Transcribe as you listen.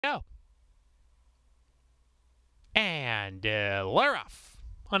Go. And we're off.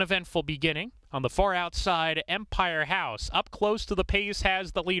 Uneventful beginning. On the far outside, Empire House. Up close to the pace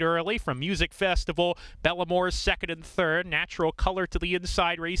has the lead early from Music Festival. Bellamore's second and third. Natural Color to the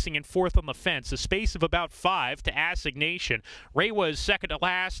inside, racing in fourth on the fence. A space of about 5 to Assignation. Ray was second to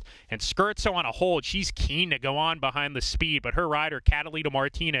last, and Scherzo on a hold. She's keen to go on behind the speed, but her rider, Catalina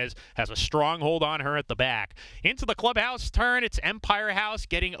Martinez, has a strong hold on her at the back. Into the clubhouse turn, it's Empire House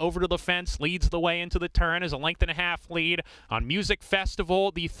getting over to the fence, leads the way into the turn as a 1.5 length lead on Music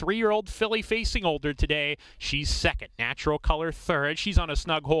Festival. The 3-year-old filly facing older today. She's second. Natural Color third. She's on a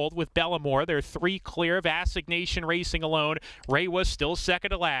snug hold with Bellamore. They're 3 clear of Assignation racing alone. Ray was still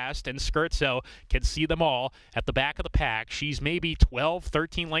second to last, and Scherzo can see them all at the back of the pack. She's maybe 12,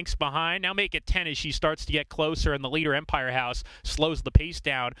 13 lengths behind. Now make it 10 as she starts to get closer, and the leader, Empire House, slows the pace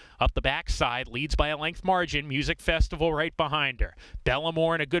down up the backside, leads by a length margin. Music Festival right behind her.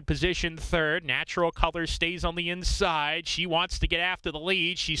 Bellamore in a good position third. Natural Color stays on the inside. She wants to get after the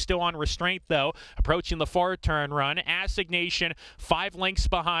lead. She's still on restraint, though, approaching the far turn run. Assignation 5 lengths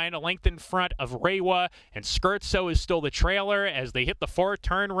behind, a length in front of Rewa, and Scherzo is still the trailer as they hit the far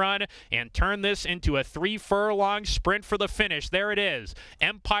turn run and turn this into a 3-furlong sprint for the finish. There it is.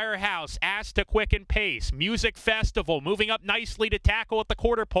 Empire House asked to quicken pace. Music Festival moving up nicely to tackle at the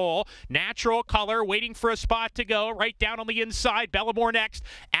quarter pole. Natural Color waiting for a spot to go right down on the inside. Bellamore next.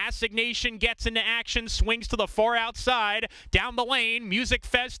 Assignation gets into action, swings to the far outside. Down the lane, Music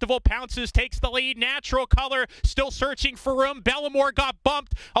Festival pounces, takes the lead. Natural Color still searching for room. Bellamore got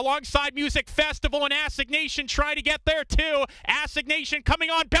bumped alongside Music Festival, and Assignation trying to get there too. Assignation coming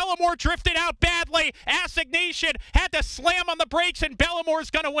on. Bellamore drifted out badly. Assignation had to slam on the brakes, and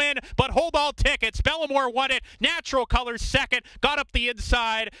Bellamore's going to win, but hold all tickets. Bellamore won it. Natural Color second, got up the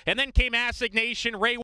inside, and then came Assignation. Ray